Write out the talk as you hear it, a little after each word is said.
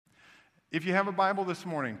If you have a Bible this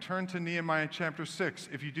morning, turn to Nehemiah chapter 6.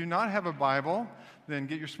 If you do not have a Bible, then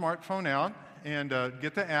get your smartphone out and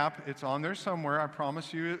get the app. It's on there somewhere. I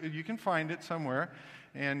promise you, you can find it somewhere.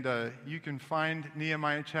 And you can find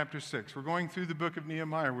Nehemiah chapter 6. We're going through the book of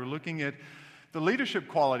Nehemiah. We're looking at the leadership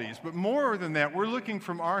qualities. But more than that, we're looking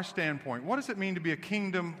from our standpoint. What does it mean to be a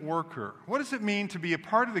kingdom worker? What does it mean to be a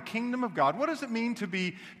part of the kingdom of God? What does it mean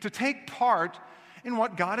to take part in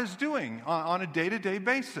what God is doing on a day-to-day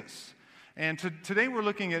basis? And today we're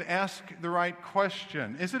looking at ask the right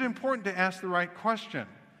question. Is it important to ask the right question?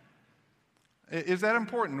 Is that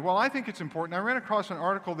important? Well, I think it's important. I ran across an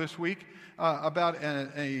article this week about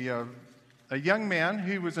a young man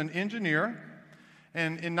who was an engineer.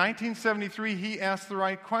 And in 1973, he asked the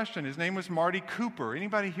right question. His name was Marty Cooper.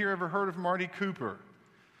 Anybody here ever heard of Marty Cooper?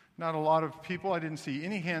 Not a lot of people. I didn't see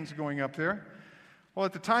any hands going up there. Well,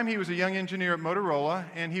 at the time, he was a young engineer at Motorola,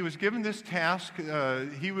 and he was given this task.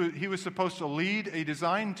 He was supposed to lead a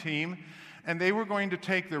design team, and they were going to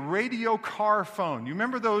take the radio car phone. You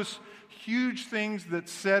remember those huge things that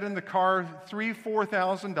said in the car,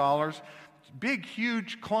 $3,000-$4,000, big,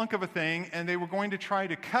 huge clunk of a thing, and they were going to try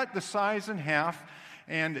to cut the size in half,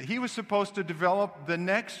 and he was supposed to develop the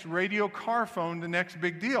next radio car phone, the next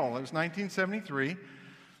big deal. It was 1973.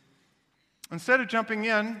 Instead of jumping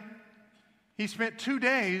in, he spent 2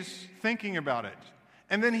 days thinking about it.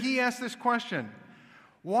 And then he asked this question: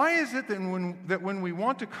 why is it that when we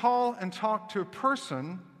want to call and talk to a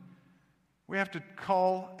person, we have to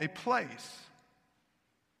call a place?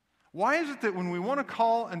 Why is it that when we want to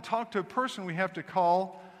call and talk to a person, we have to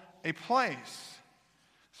call a place?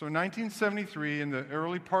 So in 1973, in the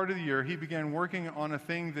early part of the year, he began working on a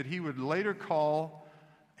thing that he would later call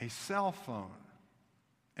a cell phone.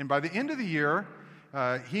 And by the end of the year,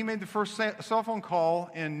 he made the first cell phone call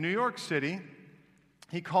in New York City.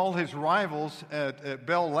 He called his rivals at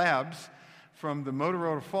Bell Labs from the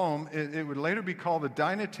Motorola phone. It would later be called the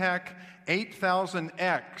Dynatac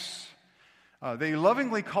 8000X. They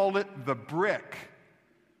lovingly called it the Brick.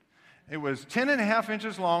 It was 10.5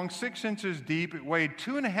 inches long, 6 inches deep. It weighed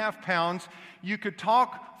 2.5 pounds. You could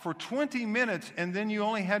talk for 20 minutes, and then you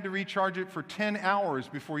only had to recharge it for 10 hours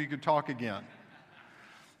before you could talk again.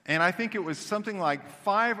 And I think it was something like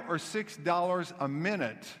 $5 or $6 a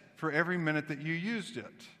minute for every minute that you used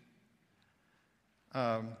it.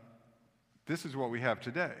 This is what we have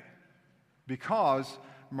today, because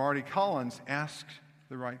Marty Collins asked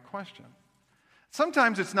the right question.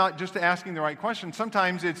 Sometimes it's not just asking the right question.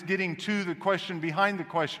 Sometimes it's getting to the question behind the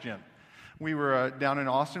question. We were down in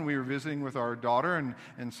Austin. We were visiting with our daughter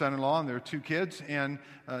and son-in-law and their 2 kids. And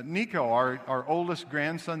Nico, our oldest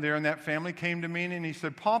grandson there in that family, came to me and he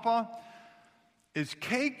said, "Papa, is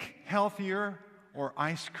cake healthier or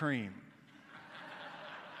ice cream?"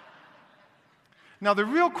 Now, the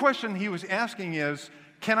real question he was asking is,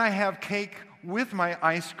 can I have cake with my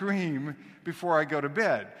ice cream before I go to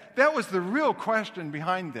bed? That was the real question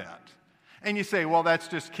behind that. And you say, well, that's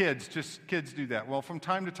just kids do that. Well, from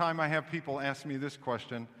time to time I have people ask me this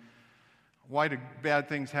question: why do bad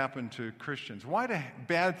things happen to Christians? Why do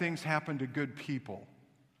bad things happen to good people?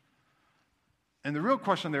 And the real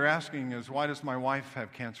question they're asking is, why does my wife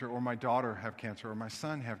have cancer, or my daughter have cancer, or my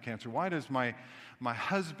son have cancer? Why does my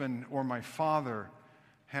husband or my father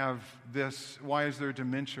have this? Why is there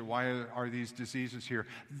dementia? Why are these diseases here?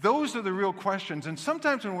 Those are the real questions. And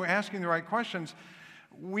sometimes when we're asking the right questions,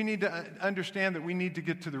 we need to understand that we need to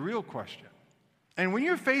get to the real question. And when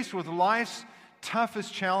you're faced with life's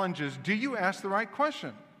toughest challenges, do you ask the right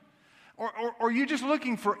question? Or are you just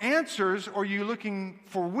looking for answers, or are you looking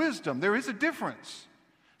for wisdom? There is a difference.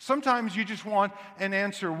 Sometimes you just want an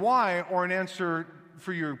answer why, or an answer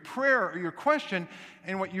for your prayer or your question,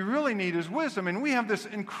 and what you really need is wisdom. And we have this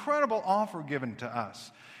incredible offer given to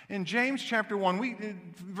us. In James chapter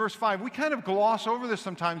 1, verse 5, we kind of gloss over this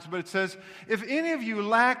sometimes, but it says, if any of you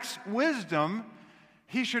lacks wisdom,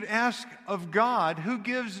 he should ask of God, who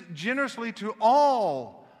gives generously to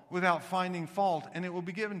all without finding fault, and it will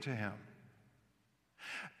be given to him.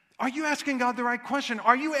 Are you asking God the right question?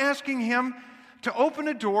 Are you asking him to open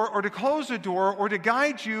a door, or to close a door, or to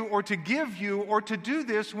guide you, or to give you, or to do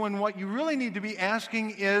this, when what you really need to be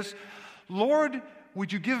asking is, Lord,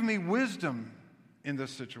 would you give me wisdom in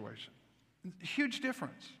this situation? Huge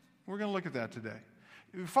difference. We're going to look at that today.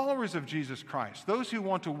 Followers of Jesus Christ, those who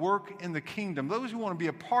want to work in the kingdom, those who want to be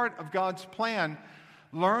a part of God's plan,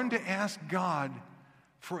 learn to ask God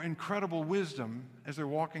for incredible wisdom as they're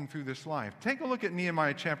walking through this life. Take a look at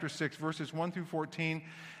Nehemiah chapter 6, verses 1 through 14,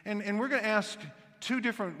 and we're going to ask two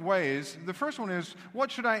different ways. The first one is,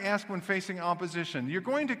 what should I ask when facing opposition? You're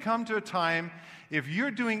going to come to a time, if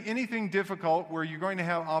you're doing anything difficult, where you're going to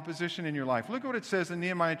have opposition in your life. Look at what it says in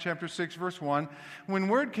Nehemiah chapter 6, verse 1. When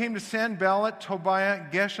word came to Sanballat, Tobiah,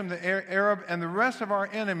 Geshem the Arab, and the rest of our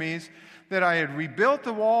enemies, that I had rebuilt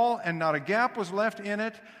the wall and not a gap was left in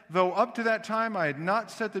it, though up to that time I had not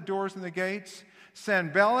set the doors and the gates,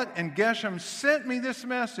 Sanballat and Geshem sent me this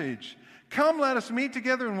message: come, let us meet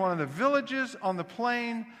together in one of the villages on the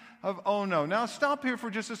plain of Ono. Now stop here for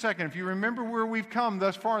just a second. If you remember where we've come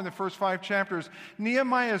thus far in the first 5 chapters,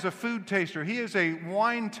 Nehemiah is a food taster. He is a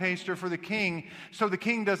wine taster for the king, so the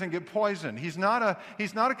king doesn't get poisoned. He's not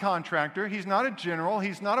a contractor. He's not a general.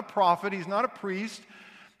 He's not a prophet. He's not a priest.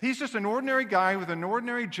 He's just an ordinary guy with an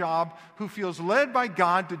ordinary job who feels led by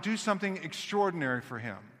God to do something extraordinary for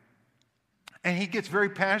him. And he gets very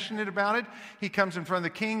passionate about it. He comes in front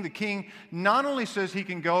of the king. The king not only says he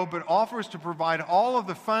can go, but offers to provide all of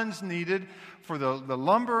the funds needed for the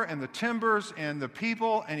lumber and the timbers and the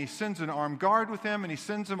people. And he sends an armed guard with him, and he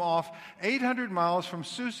sends them off 800 miles from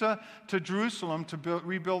Susa to Jerusalem to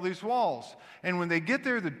rebuild these walls. And when they get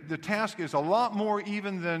there, the task is a lot more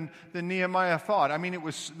even than Nehemiah thought. I mean,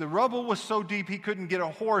 the rubble was so deep he couldn't get a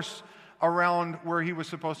horse around where he was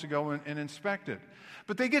supposed to go and inspect it.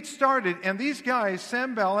 But they get started, and these guys,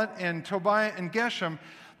 Sanballat and Tobiah and Geshem,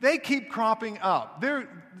 they keep cropping up. They're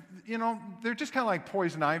just kind of like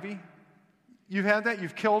poison ivy. You've had that,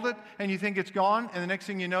 you've killed it, and you think it's gone, and the next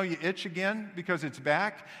thing you know, you itch again because it's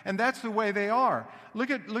back. And that's the way they are. Look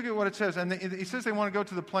at what it says. And he says they want to go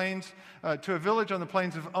to the plains, to a village on the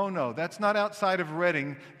plains of Ono. That's not outside of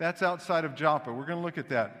Redding. That's outside of Joppa. We're going to look at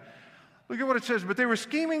that. Look at what it says. But they were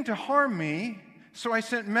scheming to harm me, so I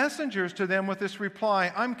sent messengers to them with this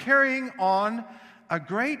reply: I'm carrying on a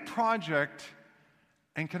great project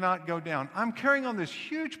and cannot go down. I'm carrying on this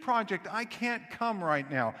huge project. I can't come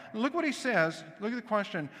right now. And look what he says. Look at the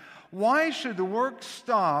question. Why should the work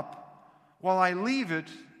stop while I leave it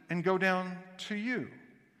and go down to you?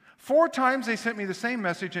 4 times they sent me the same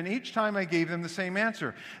message, and each time I gave them the same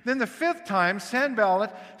answer. Then the 5th time,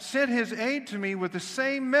 Sanballat sent his aide to me with the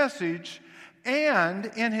same message, and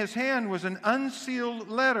in his hand was an unsealed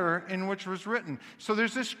letter in which was written. So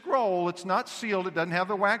there's this scroll. It's not sealed. It doesn't have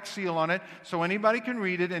the wax seal on it, so anybody can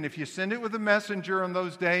read it. And if you send it with a messenger in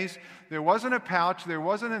those days, there wasn't a pouch, there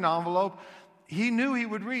wasn't an envelope. He knew he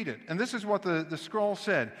would read it. And this is what the scroll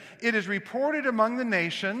said. It is reported among the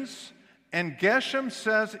nations, and Geshem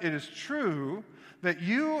says it is true, that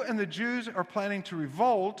you and the Jews are planning to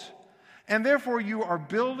revolt, and therefore you are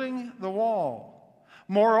building the wall.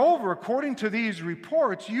 Moreover, according to these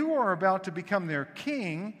reports, you are about to become their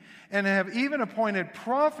king and have even appointed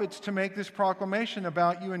prophets to make this proclamation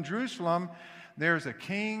about you in Jerusalem: there's a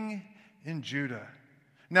king in Judah.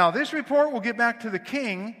 Now, this report will get back to the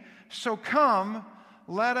king, so come,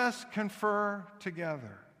 let us confer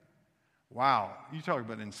together. Wow, you talk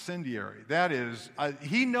about incendiary. That is,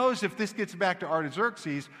 he knows if this gets back to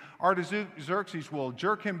Artaxerxes will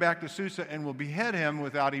jerk him back to Susa and will behead him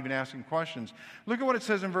without even asking questions. Look at what it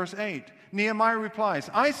says in verse 8. Nehemiah replies,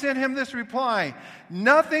 I sent him this reply: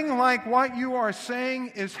 nothing like what you are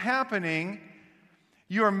saying is happening.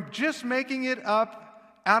 You are just making it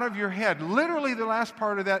up out of your head. Literally, the last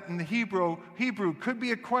part of that in the Hebrew could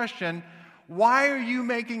be a question. Why are you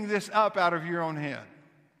making this up out of your own head?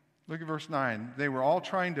 Look at verse 9. They were all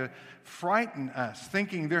trying to frighten us,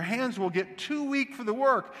 thinking their hands will get too weak for the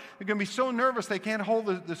work. They're going to be so nervous they can't hold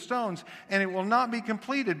the stones, and it will not be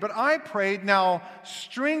completed. But I prayed, now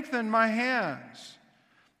strengthen my hands.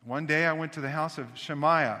 One day I went to the house of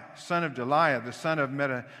Shemaiah, son of Deliah, the son of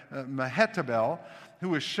Mehetabel, who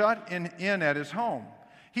was shut in at his home.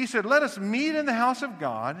 He said, let us meet in the house of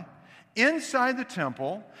God, inside the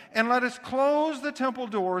temple, and let us close the temple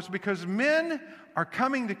doors, because men are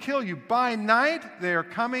coming to kill you. By night, they are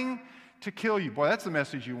coming to kill you. Boy, that's the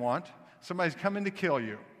message you want. Somebody's coming to kill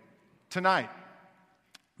you tonight.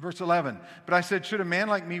 Verse 11, but I said, should a man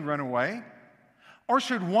like me run away? Or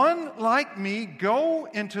should one like me go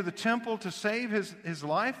into the temple to save his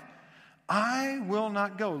life? I will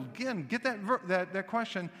not go. Again, get that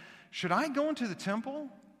question. Should I go into the temple?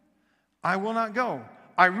 I will not go.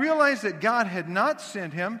 I realized that God had not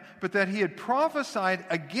sent him, but that he had prophesied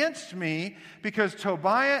against me because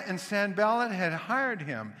Tobiah and Sanballat had hired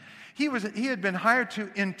him. He had been hired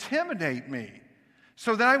to intimidate me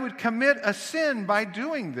so that I would commit a sin by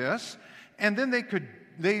doing this, and then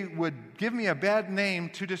they would give me a bad name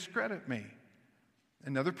to discredit me.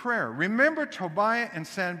 Another prayer. Remember Tobiah and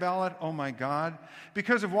Sanballat, oh my God,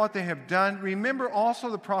 because of what they have done. Remember also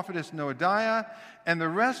the prophetess Noadiah and the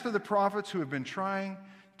rest of the prophets who have been trying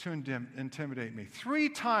to intimidate me? 3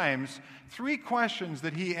 times, 3 questions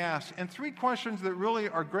that he asks, and 3 questions that really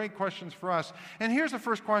are great questions for us. And here's the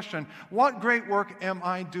first question: what great work am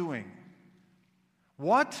I doing?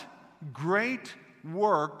 What great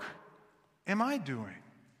work am I doing?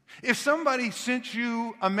 If somebody sent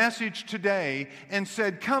you a message today and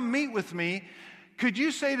said, "Come meet with me," could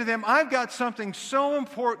you say to them, "I've got something so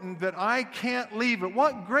important that I can't leave it"?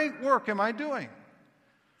 What great work am I doing?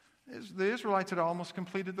 The Israelites had almost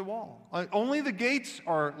completed the wall. Only the gates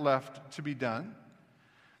are left to be done.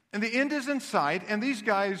 And the end is in sight, and these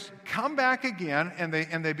guys come back again, and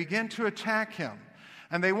they begin to attack him.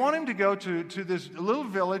 And they want him to go to this little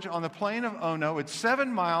village on the plain of Ono. It's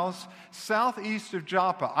 7 miles southeast of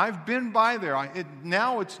Joppa. I've been by there.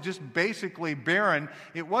 Now it's just basically barren.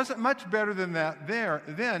 It wasn't much better than that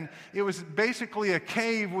then. It was basically a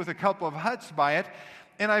cave with a couple of huts by it.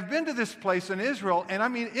 And I've been to this place in Israel, and I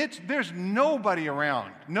mean, there's nobody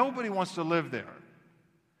around. Nobody wants to live there.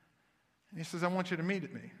 And he says, "I want you to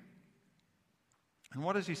meet me." And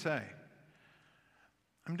what does he say?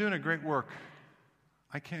 "I'm doing a great work.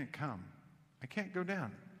 I can't come. I can't go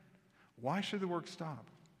down. Why should the work stop?"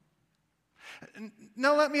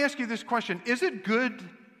 Now, let me ask you this question. Is it good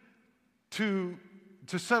to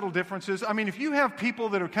settle differences? I mean, if you have people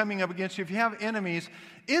that are coming up against you, if you have enemies,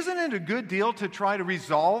 isn't it a good deal to try to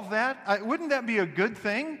resolve that? Wouldn't that be a good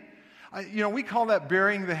thing? We call that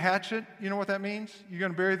burying the hatchet. You know what that means? You're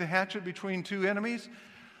going to bury the hatchet between 2 enemies?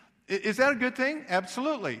 Is that a good thing?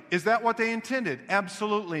 Absolutely. Is that what they intended?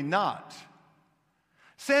 Absolutely not.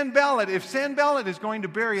 Sanballat, if Sanballat is going to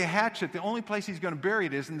bury a hatchet, the only place he's going to bury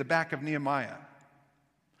it is in the back of Nehemiah.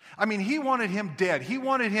 I mean, he wanted him dead. He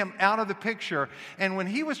wanted him out of the picture. And when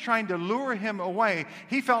he was trying to lure him away,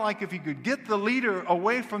 he felt like if he could get the leader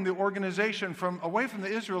away from the organization, away from the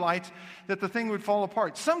Israelites, that the thing would fall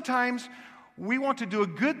apart. Sometimes we want to do a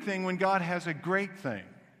good thing when God has a great thing.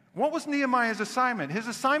 What was Nehemiah's assignment? His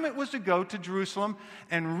assignment was to go to Jerusalem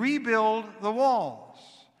and rebuild the walls.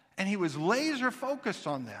 And he was laser focused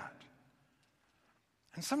on that.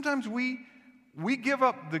 And sometimes we give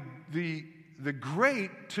up the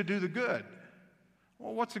great to do the good.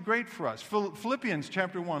 Well, what's the great for us? Philippians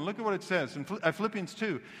chapter 1, look at what it says in Philippians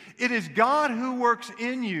 2. "It is God who works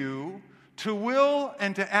in you to will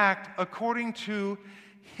and to act according to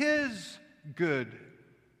His good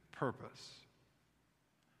purpose."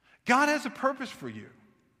 God has a purpose for you.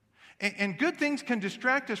 And good things can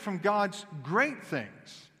distract us from God's great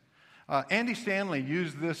things. Andy Stanley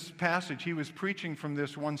used this passage. He was preaching from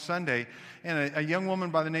this one Sunday, and a young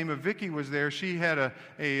woman by the name of Vicky was there. She had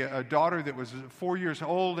a daughter that was 4 years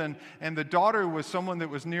old, and the daughter was someone that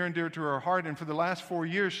was near and dear to her heart, and for the last 4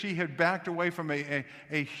 years, she had backed away from a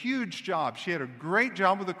huge job. She had a great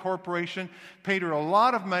job with a corporation, paid her a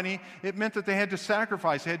lot of money. It meant that they had to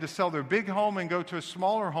sacrifice. They had to sell their big home and go to a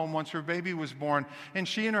smaller home once her baby was born, and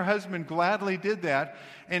she and her husband gladly did that,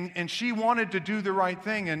 and she wanted to do the right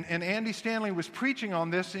thing, and Andy Stanley was preaching on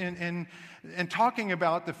this and talking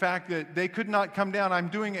about the fact that they could not come down. "I'm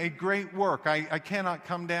doing a great work. I cannot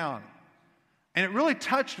come down." And it really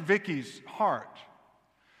touched Vicky's heart.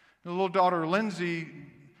 The little daughter, Lindsay,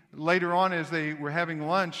 later on as they were having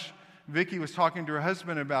lunch, Vicky was talking to her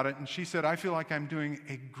husband about it, and she said, "I feel like I'm doing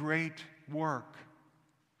a great work."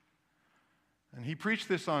 And he preached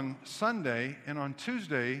this on Sunday, and on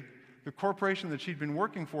Tuesday, the corporation that she'd been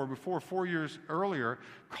working for before 4 years earlier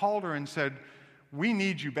called her and said, "We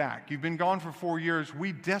need you back. You've been gone for 4 years.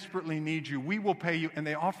 We desperately need you. We will pay you." And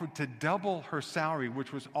they offered to double her salary,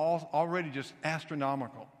 which was already just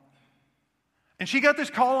astronomical. And she got this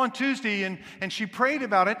call on Tuesday, and she prayed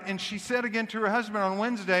about it, and she said again to her husband on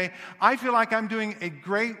Wednesday, "I feel like I'm doing a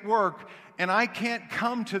great work, and I can't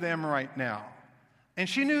come to them right now." And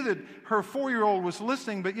she knew that her 4-year-old was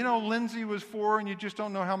listening, but Lindsay was 4, and you just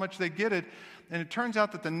don't know how much they get it. And it turns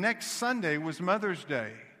out that the next Sunday was Mother's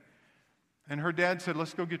Day. And her dad said,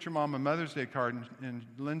 "Let's go get your mom a Mother's Day card." And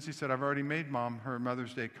Lindsay said, "I've already made Mom her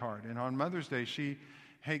Mother's Day card." And on Mother's Day, she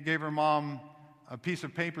gave her mom a piece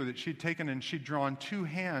of paper that she'd taken, and she'd drawn 2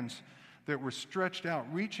 hands that were stretched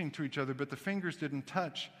out, reaching to each other, but the fingers didn't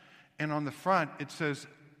touch. And on the front, it says,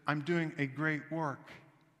 "I'm doing a great work."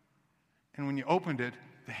 And when you opened it,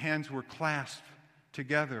 the hands were clasped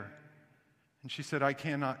together. And she said, "I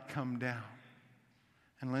cannot come down."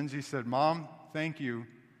 And Lindsay said, "Mom, thank you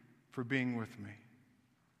for being with me."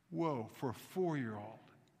 Whoa, for a 4-year-old.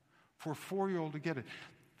 For a 4-year-old to get it.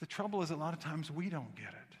 The trouble is a lot of times we don't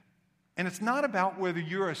get it. And it's not about whether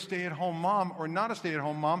you're a stay-at-home mom or not a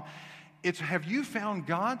stay-at-home mom. It's, have you found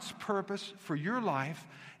God's purpose for your life,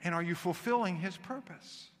 and are you fulfilling His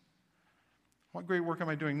purpose? What great work am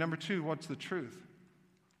I doing? Number 2, what's the truth?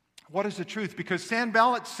 What is the truth? Because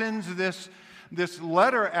Sanballat sends this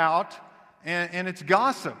letter out, and it's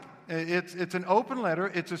gossip. It's an open letter.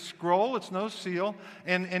 It's a scroll. It's no seal.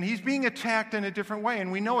 And he's being attacked in a different way,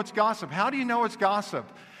 and we know it's gossip. How do you know it's gossip?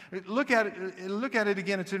 Look at it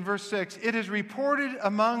again. It's in verse 6. It is reported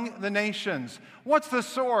among the nations. What's the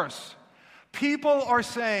source? People are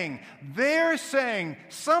saying,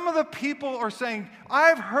 some of the people are saying,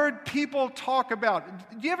 I've heard people talk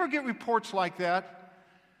about. Do you ever get reports like that?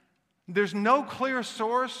 There's no clear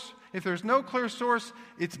source. If there's no clear source,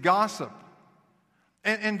 it's gossip.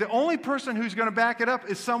 And the only person who's going to back it up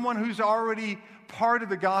is someone who's already part of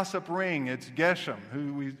the gossip ring. It's Geshem,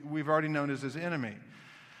 who we've already known as his enemy.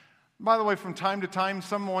 By the way, from time to time,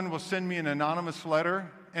 someone will send me an anonymous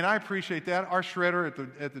letter, and I appreciate that. Our shredder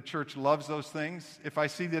at the church loves those things. If I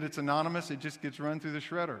see that it's anonymous, it just gets run through the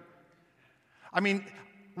shredder. I mean,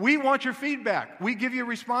 we want your feedback. We give you a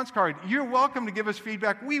response card. You're welcome to give us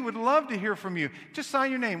feedback. We would love to hear from you. Just sign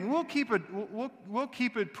your name. We'll keep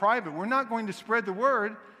it private. We're not going to spread the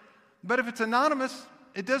word. But if it's anonymous,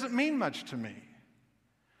 it doesn't mean much to me.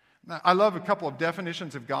 Now, I love a couple of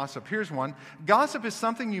definitions of gossip. Here's one. Gossip is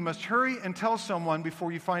something you must hurry and tell someone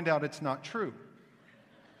before you find out it's not true.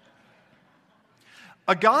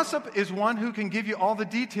 A gossip is one who can give you all the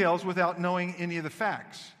details without knowing any of the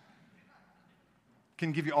facts.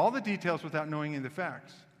 Can give you all the details without knowing any of the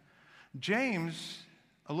facts. James,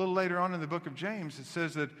 a little later on in the book of James, it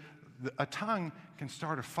says that a tongue can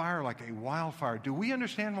start a fire like a wildfire. Do we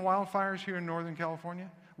understand wildfires here in Northern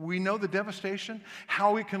California? We know the devastation,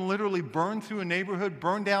 how it can literally burn through a neighborhood,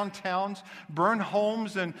 burn down towns, burn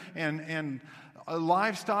homes and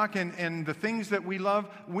livestock and the things that we love.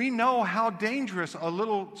 We know how dangerous a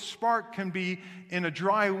little spark can be in a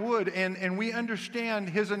dry wood, and we understand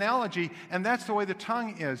his analogy, and that's the way the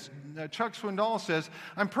tongue is. Chuck Swindoll says,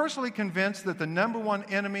 I'm personally convinced that the number one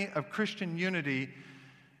enemy of Christian unity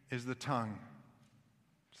is the tongue.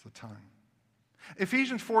 It's the tongue.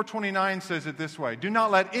 Ephesians 4:29 says it this way, do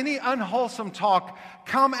not let any unwholesome talk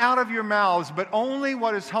come out of your mouths, but only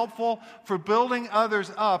what is helpful for building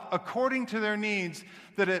others up according to their needs,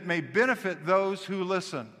 that it may benefit those who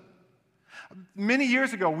listen. Many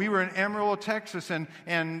years ago, we were in Amarillo, Texas, and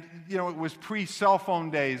you know, it was pre-cell phone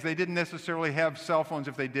days. They didn't necessarily have cell phones.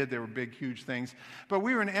 If they did, they were big, huge things. But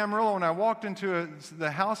we were in Amarillo, and I walked into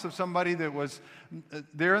the house of somebody that was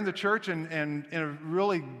there in the church and in a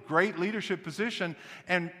really great leadership position,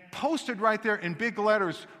 and posted right there in big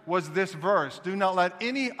letters was this verse, do not let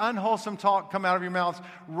any unwholesome talk come out of your mouths,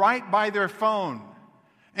 right by their phone.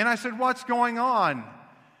 And I said, what's going on?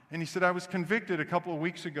 And he said, I was convicted a couple of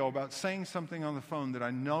weeks ago about saying something on the phone that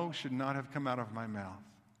I know should not have come out of my mouth.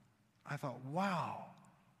 I thought, wow,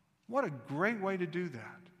 what a great way to do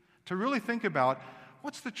that. To really think about,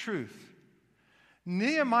 what's the truth?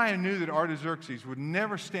 Nehemiah knew that Artaxerxes would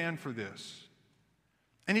never stand for this.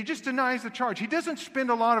 And he just denies the charge. He doesn't spend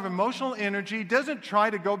a lot of emotional energy, doesn't try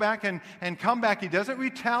to go back and come back. He doesn't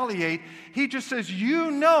retaliate. He just says,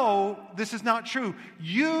 you know this is not true.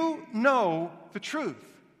 You know the truth.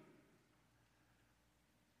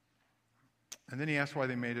 And then he asks why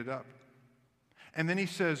they made it up. And then he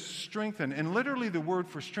says, strengthen. And literally the word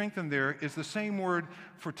for strengthen there is the same word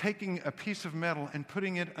for taking a piece of metal and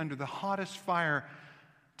putting it under the hottest fire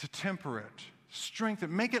to temper it.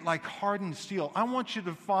 Strengthen. Make it like hardened steel. I want you,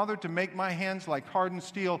 the Father, to make my hands like hardened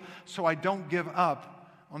steel so I don't give up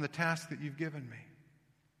on the task that you've given me.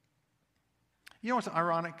 You know what's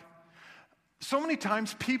ironic? So many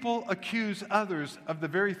times people accuse others of the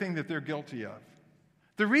very thing that they're guilty of.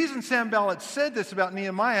 The reason Sanballat said this about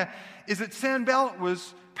Nehemiah is that Sanballat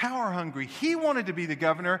was power hungry. He wanted to be the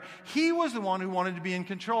governor. He was the one who wanted to be in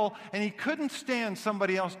control, and he couldn't stand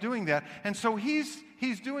somebody else doing that. And so he's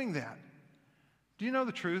doing that. Do you know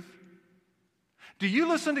the truth? Do you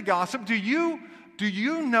listen to gossip? Do you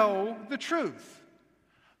know the truth?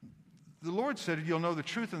 The Lord said you'll know the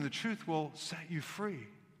truth, and the truth will set you free.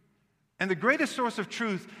 And the greatest source of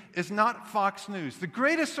truth is not Fox News. The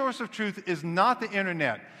greatest source of truth is not the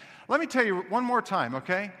internet. Let me tell you one more time,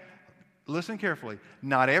 okay? Listen carefully.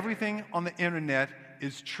 Not everything on the internet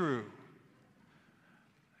is true.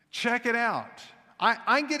 Check it out.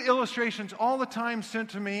 I get illustrations all the time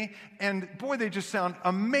sent to me, and boy, they just sound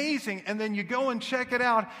amazing. And then you go and check it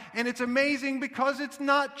out, and it's amazing because it's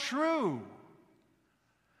not true.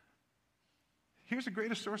 Here's the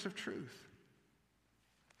greatest source of truth.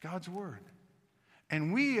 God's Word.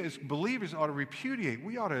 And we as believers ought to repudiate.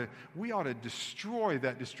 We ought to destroy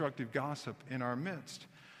that destructive gossip in our midst.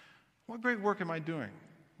 What great work am I doing?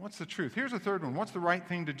 What's the truth? Here's the third one. What's the right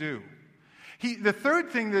thing to do? The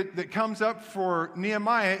third thing that comes up for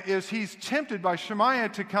Nehemiah is he's tempted by Shemaiah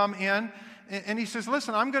to come in, and he says,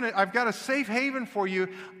 listen, I've got a safe haven for you.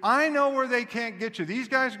 I know where they can't get you. These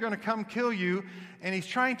guys are going to come kill you. And he's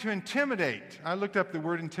trying to intimidate. I looked up the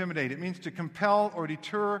word intimidate. It means to compel or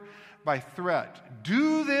deter by threat.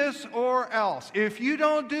 Do this or else. If you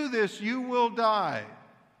don't do this, you will die.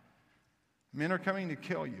 Men are coming to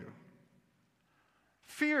kill you.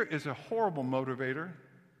 Fear is a horrible motivator.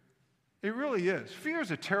 It really is. Fear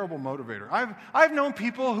is a terrible motivator. I've known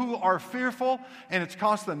people who are fearful, and it's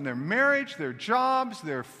cost them their marriage, their jobs,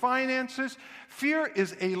 their finances. Fear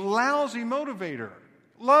is a lousy motivator.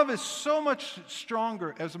 Love is so much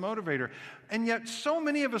stronger as a motivator. And yet so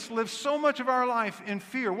many of us live so much of our life in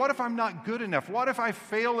fear. What if I'm not good enough? What if I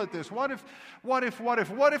fail at this? What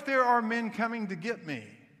if there are men coming to get me?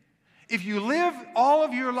 If you live all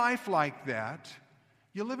of your life like that,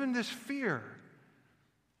 you live in this fear.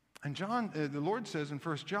 And the Lord says in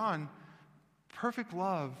 1 John, perfect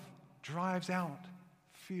love drives out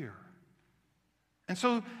fear. And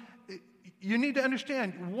so you need to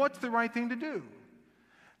understand what's the right thing to do.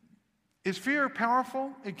 Is fear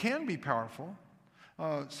powerful? It can be powerful.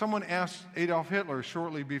 Someone asked Adolf Hitler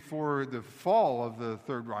shortly before the fall of the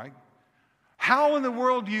Third Reich, how in the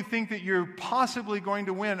world do you think that you're possibly going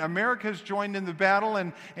to win? America's joined in the battle,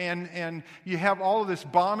 and you have all of this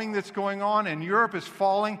bombing that's going on, and Europe is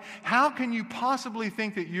falling. How can you possibly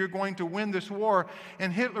think that you're going to win this war?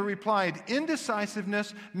 And Hitler replied,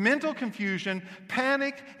 indecisiveness, mental confusion,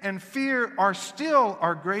 panic, and fear are still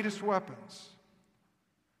our greatest weapons.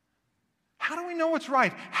 How do we know what's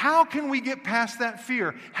right? How can we get past that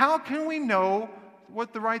fear? How can we know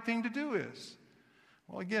what the right thing to do is?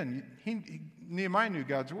 Well, again, Nehemiah knew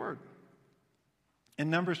God's word. In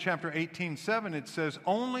Numbers chapter 18:7, it says,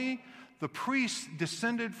 only the priests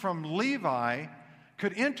descended from Levi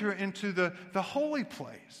could enter into the holy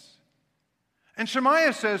place. And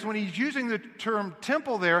Shemaiah says when he's using the term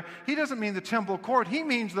temple there, he doesn't mean the temple court, he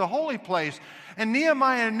means the holy place. And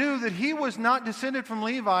Nehemiah knew that he was not descended from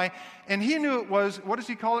Levi, and he knew it was, what does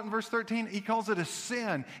he call it in verse 13? He calls it a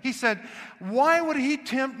sin. He said, why would he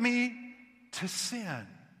tempt me to sin?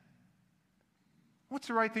 What's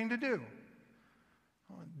the right thing to do?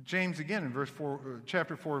 James again in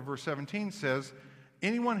chapter 4, verse 17 says,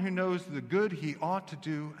 anyone who knows the good he ought to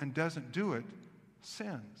do and doesn't do it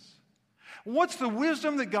sins. What's the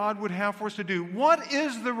wisdom that God would have for us to do? What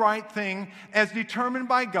is the right thing as determined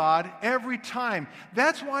by God every time?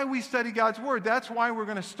 That's why we study God's Word. That's why we're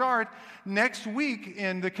going to start next week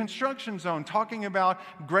in the construction zone talking about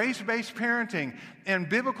grace-based parenting and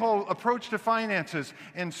biblical approach to finances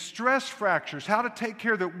and stress fractures, how to take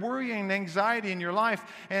care of the worry and anxiety in your life,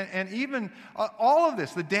 and even all of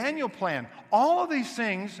this, the Daniel plan. All of these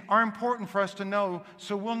things are important for us to know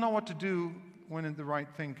so we'll know what to do when the right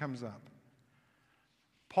thing comes up.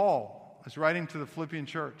 Paul is writing to the Philippian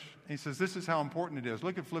church. He says, this is how important it is.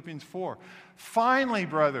 Look at Philippians 4. Finally,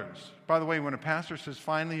 brothers. By the way, when a pastor says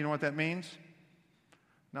finally, you know what that means?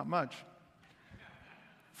 Not much.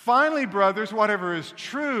 Finally, brothers, whatever is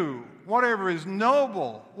true, whatever is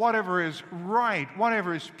noble, whatever is right,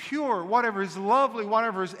 whatever is pure, whatever is lovely,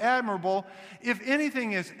 whatever is admirable, if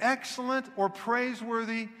anything is excellent or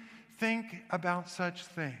praiseworthy, think about such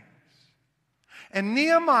things. And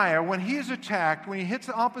Nehemiah, when he is attacked, when he hits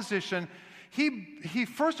the opposition, he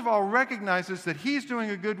first of all recognizes that he's doing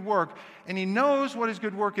a good work, and he knows what his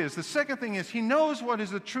good work is. The second thing is he knows what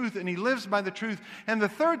is the truth, and he lives by the truth. And the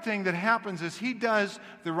third thing that happens is he does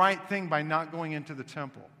the right thing by not going into the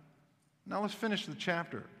temple. Now let's finish the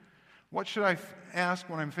chapter. What should I ask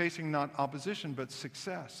when I'm facing not opposition but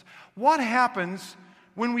success? What happens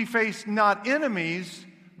when we face not enemies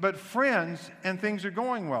but friends and things are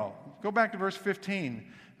going well? Go back to verse 15,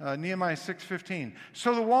 Nehemiah 6:15.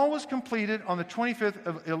 So the wall was completed on the 25th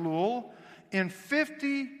of Elul in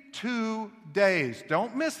 52 days.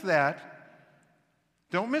 Don't miss that.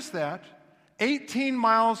 Don't miss that. 18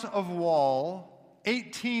 miles of wall,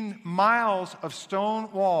 18 miles of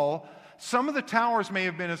stone wall. Some of the towers may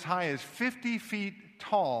have been as high as 50 feet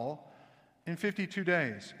tall in 52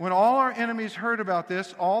 days. When all our enemies heard about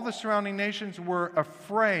this, all the surrounding nations were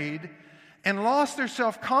afraid and lost their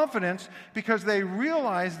self-confidence because they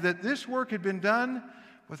realized that this work had been done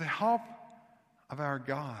with the help of our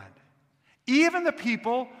God. Even the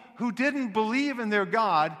people who didn't believe in their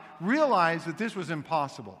God realized that this was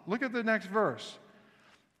impossible. Look at the next verse.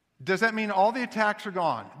 Does that mean all the attacks are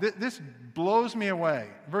gone? This blows me away.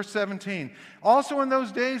 Verse 17. Also in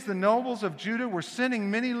those days, the nobles of Judah were sending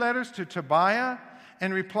many letters to Tobiah,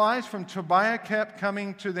 and replies from Tobiah kept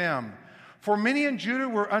coming to them. For many in Judah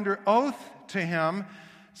were under oath to him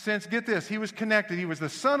since, get this, he was connected. He was the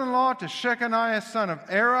son-in-law to Shechaniah, son of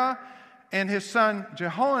Erah, and his son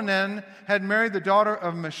Jehohanan had married the daughter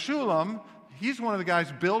of Meshullam. He's one of the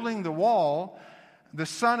guys building the wall, the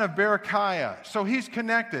son of Berechiah. So he's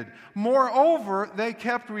connected. Moreover, they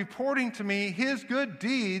kept reporting to me his good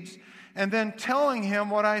deeds and then telling him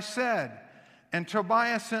what I said. And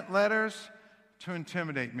Tobiah sent letters to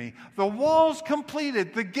intimidate me. The wall's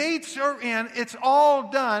completed. The gates are in. It's all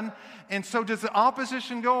done. And so does the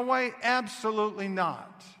opposition go away? Absolutely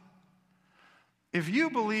not. If you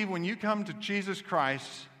believe when you come to Jesus Christ,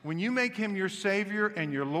 when you make him your Savior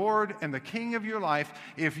and your Lord and the King of your life,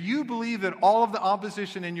 if you believe that all of the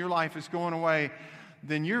opposition in your life is going away,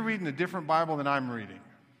 then you're reading a different Bible than I'm reading.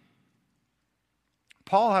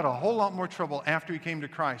 Paul had a whole lot more trouble after he came to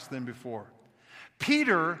Christ than before.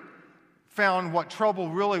 Peter found what trouble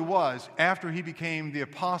really was after he became the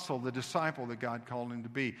apostle, the disciple that God called him to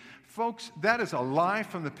be. Folks, that is a lie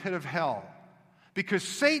from the pit of hell. Because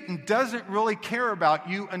Satan doesn't really care about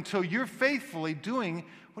you until you're faithfully doing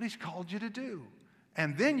what he's called you to do.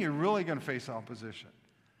 And then you're really going to face opposition.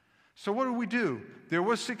 So what do? There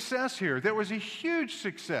was success here. There was a huge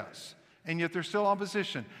success. And yet there's still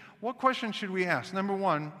opposition. What question should we ask? Number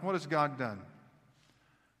one, what has God done?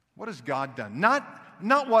 What has God done? Not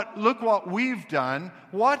what, look what we've done.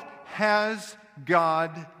 What has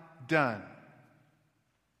God done?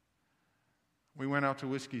 We went out to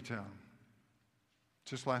Whiskey Town.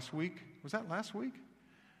 Just last week. Was that last week?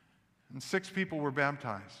 And 6 people were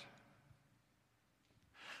baptized.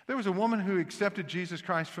 There was a woman who accepted Jesus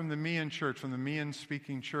Christ from the Meehan church, from the Meehan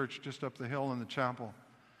speaking church just up the hill in the chapel.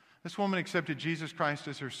 This woman accepted Jesus Christ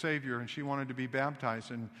as her Savior, and she wanted to be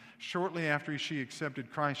baptized. And shortly after she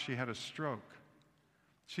accepted Christ, she had a stroke.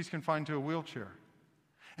 She's confined to a wheelchair.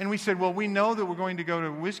 And we said, well, we know that we're going to go to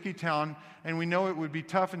Whiskey Town, and we know it would be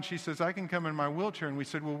tough. And she says, I can come in my wheelchair. And we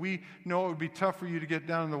said, well, we know it would be tough for you to get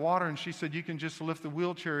down in the water. And she said, you can just lift the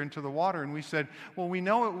wheelchair into the water. And we said, well, we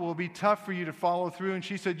know it will be tough for you to follow through. And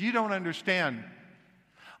she said, you don't understand.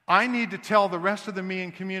 I need to tell the rest of the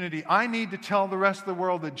Meehan community, I need to tell the rest of the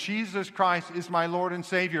world that Jesus Christ is my Lord and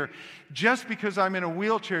Savior. Just because I'm in a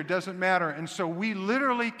wheelchair doesn't matter. And so we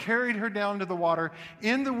literally carried her down to the water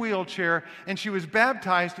in the wheelchair, and she was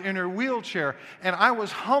baptized in her wheelchair. And I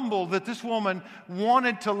was humbled that this woman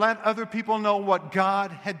wanted to let other people know what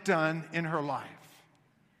God had done in her life.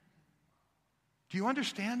 Do you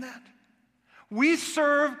understand that? We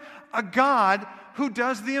serve a God who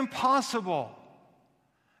does the impossible.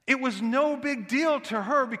 It was no big deal to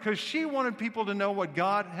her because she wanted people to know what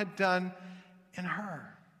God had done in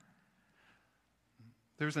her.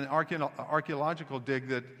 There's an archaeological dig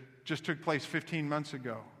that just took place 15 months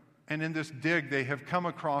ago. And in this dig, they have come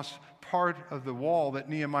across part of the wall that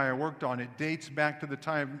Nehemiah worked on. It dates back to the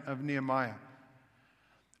time of Nehemiah.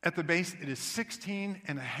 At the base, it is 16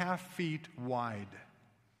 and a half feet wide.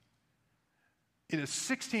 It is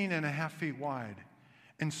 16 and a half feet wide.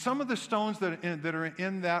 And some of the stones that are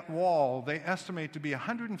in that wall, they estimate to be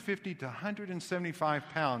 150 to 175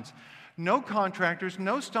 pounds. No contractors,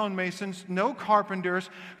 no stonemasons, no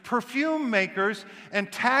carpenters, perfume makers,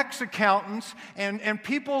 and tax accountants, and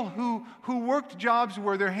people who worked jobs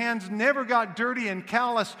where their hands never got dirty and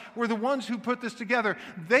callous were the ones who put this together.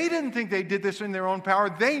 They didn't think they did this in their own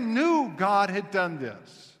power. They knew God had done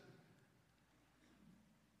this.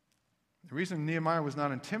 The reason Nehemiah was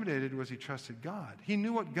not intimidated was he trusted God. He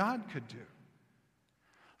knew what God could do.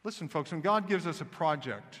 Listen, folks, when God gives us a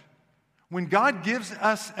project, when God gives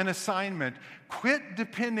us an assignment, quit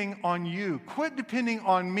depending on you. Quit depending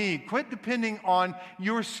on me. Quit depending on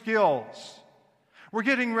your skills. We're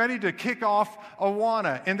getting ready to kick off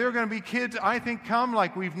Awana, and there are going to be kids, I think, come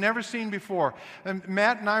like we've never seen before. And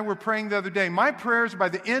Matt and I were praying the other day. My prayer is by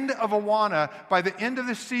the end of Awana, by the end of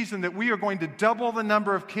this season, that we are going to double the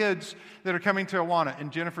number of kids that are coming to Awana.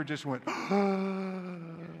 And Jennifer just went,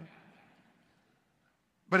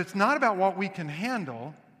 But it's not about what we can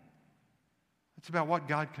handle. It's about what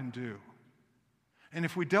God can do. And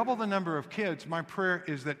if we double the number of kids, my prayer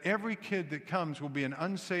is that every kid that comes will be an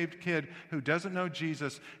unsaved kid who doesn't know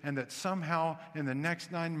Jesus, and that somehow in the next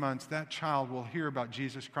 9 months that child will hear about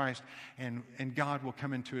Jesus Christ, and God will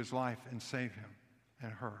come into his life and save him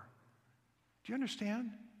and her. Do you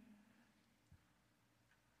understand?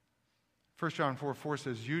 1 John 4:4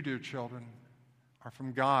 says, you, dear children, are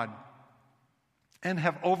from God and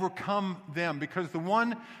have overcome them, because the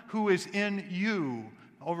one who is in you,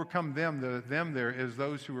 overcome them, the them there is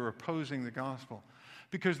those who are opposing the gospel.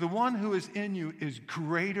 Because the one who is in you is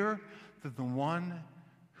greater than the one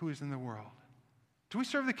who is in the world. Do we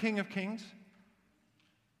serve the King of Kings?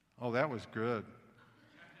 Oh, that was good.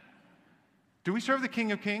 Do we serve the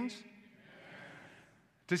King of Kings?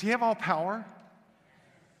 Does he have all power?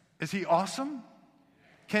 Is he awesome?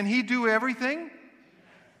 Can he do everything?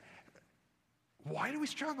 Why do we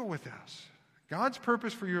struggle with this? God's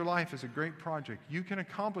purpose for your life is a great project. You can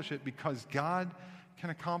accomplish it because God can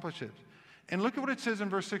accomplish it. And look at what it says in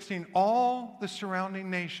verse 16. All the surrounding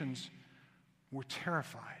nations were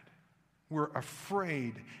terrified, were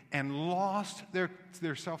afraid, and lost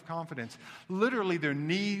their self-confidence. Literally, their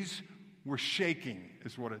knees were shaking,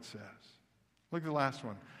 is what it says. Look at the last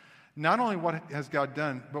one. Not only what has God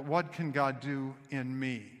done, but what can God do in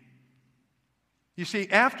me? You see,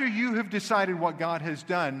 after you have decided what God has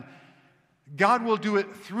done, God will do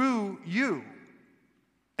it through you.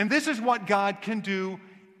 And this is what God can do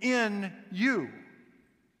in you.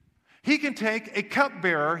 He can take a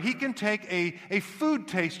cupbearer, he can take a food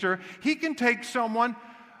taster, he can take someone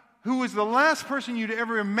who was the last person you'd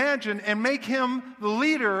ever imagine and make him the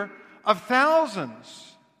leader of thousands.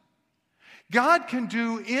 God can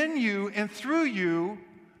do in you and through you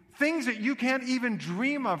things that you can't even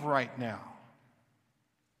dream of right now.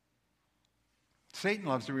 Satan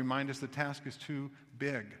loves to remind us the task is too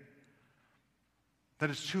big, that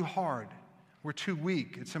it's too hard, we're too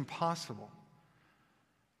weak, it's impossible.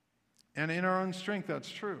 And in our own strength,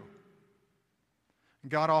 that's true.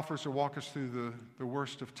 God offers to walk us through the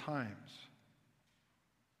worst of times.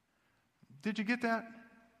 Did you get that?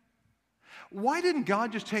 Why didn't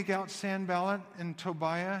God just take out Sanballat and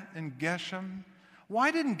Tobiah and Geshem?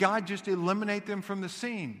 Why didn't God just eliminate them from the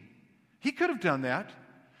scene? He could have done that.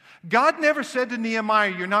 God never said to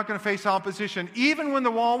Nehemiah, you're not going to face opposition. Even when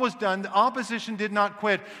the wall was done, the opposition did not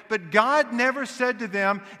quit. But God never said to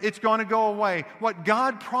them, it's going to go away. What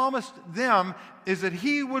God promised them is that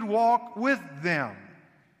he would walk with them.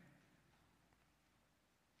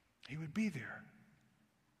 He would be there.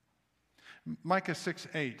 Micah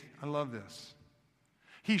 6:8, I love this.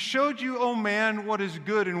 He showed you, O man, what is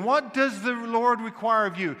good. And what does the Lord require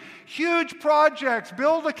of you? Huge projects.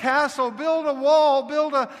 Build a castle, build a wall,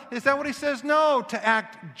 Is that what he says? No. To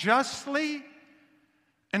act justly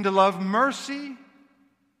and to love mercy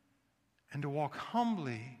and to walk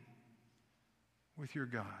humbly with your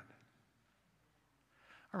God.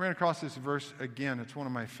 I ran across this verse again. It's one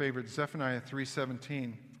of my favorites. Zephaniah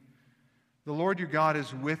 3:17. The Lord your God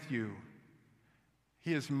is with you.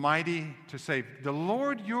 He is mighty to save. The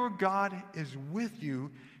Lord your God is with you.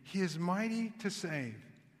 He is mighty to save.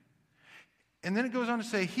 And then it goes on to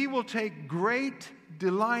say, he will take great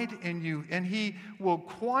delight in you, and he will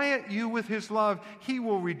quiet you with his love. He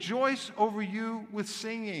will rejoice over you with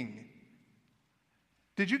singing.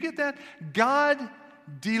 Did you get that? God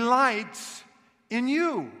delights in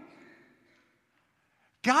you.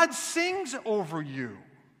 God sings over you.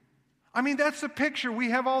 I mean, that's the picture. We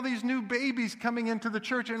have all these new babies coming into the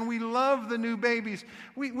church, and we love the new babies.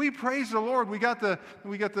 We praise the Lord. We got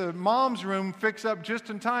the mom's room fixed up just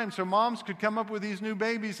in time so moms could come up with these new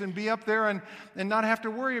babies and be up there and not have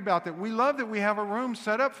to worry about that. We love that we have a room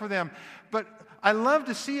set up for them. But I love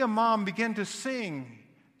to see a mom begin to sing.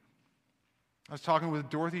 I was talking with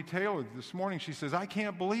Dorothy Taylor this morning. She says, I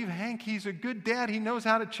can't believe Hank, he's a good dad. He knows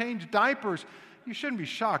how to change diapers. You shouldn't be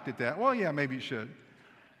shocked at that. Well, yeah, maybe you should.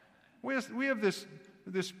 We have this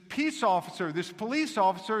peace officer, this police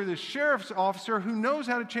officer, this sheriff's officer who knows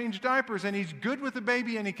how to change diapers, and he's good with the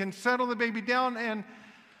baby, and he can settle the baby down. And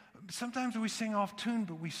sometimes we sing off tune,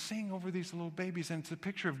 but we sing over these little babies, and it's a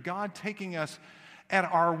picture of God taking us at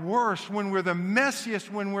our worst, when we're the messiest,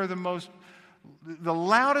 when we're the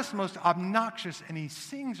loudest, most obnoxious, and he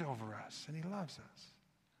sings over us, and he loves us.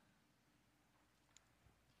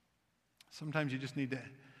 Sometimes you just need to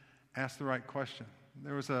ask the right question.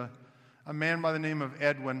 There was a man by the name of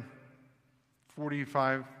Edwin,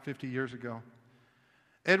 45, 50 years ago.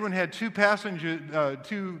 Edwin had two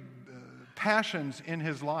passions in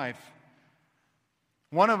his life.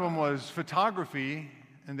 One of them was photography,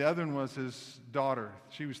 and the other one was his daughter.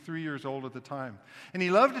 She was 3 years old at the time. And he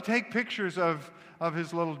loved to take pictures of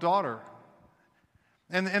his little daughter.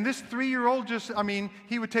 And this 3-year-old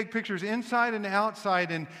he would take pictures inside and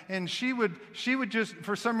outside, and she would just,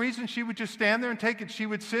 for some reason, she would just stand there and take it. She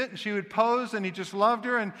would sit and she would pose, and he just loved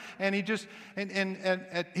her, and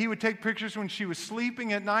he would take pictures when she was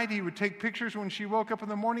sleeping at night. He would take pictures when she woke up in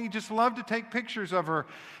the morning. He just loved to take pictures of her.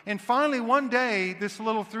 And finally, one day, this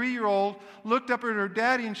little 3-year-old looked up at her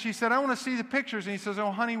daddy, and she said, I want to see the pictures. And he says,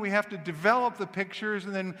 oh, honey, we have to develop the pictures,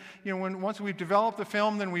 and then, once we've developed the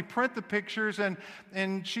film, then we print the pictures, and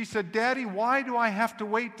she said, Daddy, why do I have to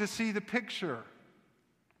wait to see the picture?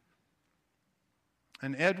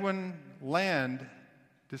 And Edwin Land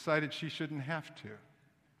decided she shouldn't have to.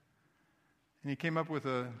 And he came up with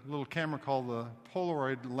a little camera called the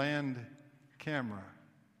Polaroid Land Camera.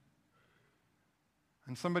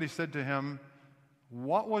 And somebody said to him,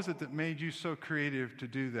 "What was it that made you so creative to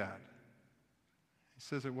do that?" He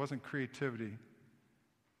says, "It wasn't creativity.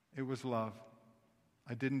 It was love.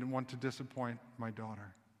 I didn't want to disappoint my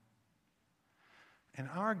daughter." And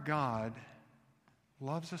our God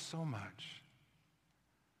loves us so much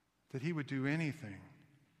that he would do anything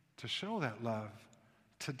to show that love,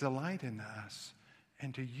 to delight in us,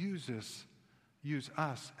 and to use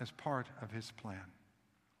us as part of his plan.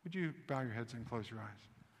 Would you bow your heads and close your eyes?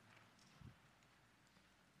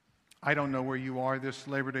 I don't know where you are this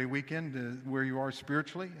Labor Day weekend, where you are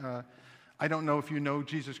spiritually. I don't know if you know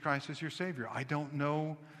Jesus Christ as your Savior. I don't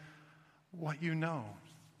know what you know.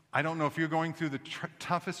 I don't know if you're going through the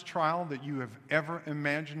toughest trial that you have ever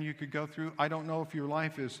imagined you could go through. I don't know if your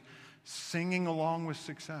life is singing along with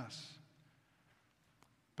success.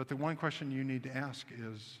 But the one question you need to ask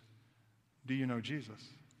is, do you know Jesus?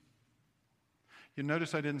 You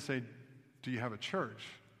notice I didn't say, do you have a church?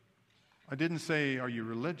 I didn't say, are you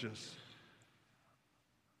religious?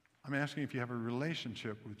 I'm asking if you have a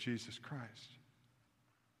relationship with Jesus Christ.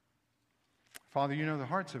 Father, you know the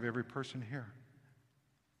hearts of every person here.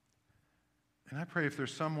 And I pray if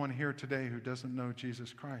there's someone here today who doesn't know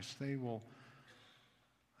Jesus Christ, they will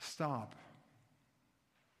stop.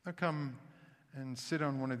 They'll come and sit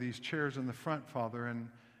on one of these chairs in the front, Father, and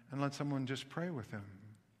let someone just pray with them.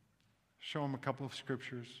 Show them a couple of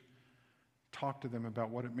scriptures. Talk to them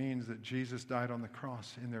about what it means that Jesus died on the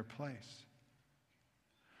cross in their place.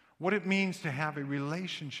 What it means to have a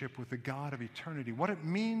relationship with the God of eternity. What it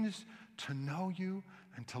means to know you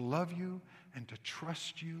and to love you and to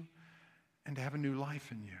trust you and to have a new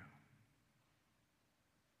life in you.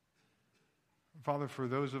 Father, for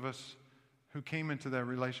those of us who came into that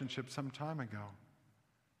relationship some time ago,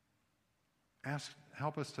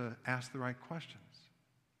 help us to ask the right questions.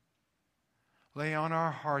 Lay on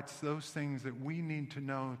our hearts those things that we need to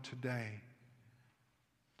know today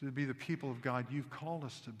to be the people of God you've called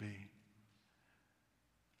us to be.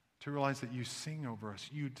 To realize that you sing over us,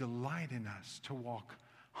 you delight in us, to walk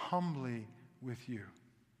humbly with you.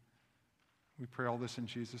 We pray all this in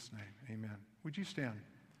Jesus' name. Amen. Would you stand?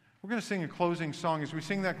 We're going to sing a closing song. As we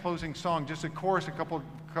sing that closing song, just a chorus, a couple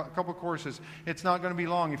choruses. It's not going to be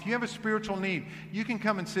long. If you have a spiritual need, you can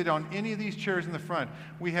come and sit on any of these chairs in the front.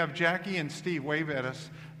 We have Jackie and Steve wave at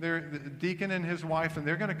us. They're the deacon and his wife, and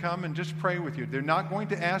they're going to come and just pray with you. They're not going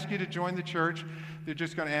to ask you to join the church. They're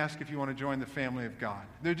just going to ask if you want to join the family of God.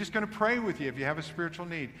 They're just going to pray with you if you have a spiritual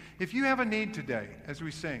need. If you have a need today, as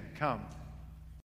we sing, come.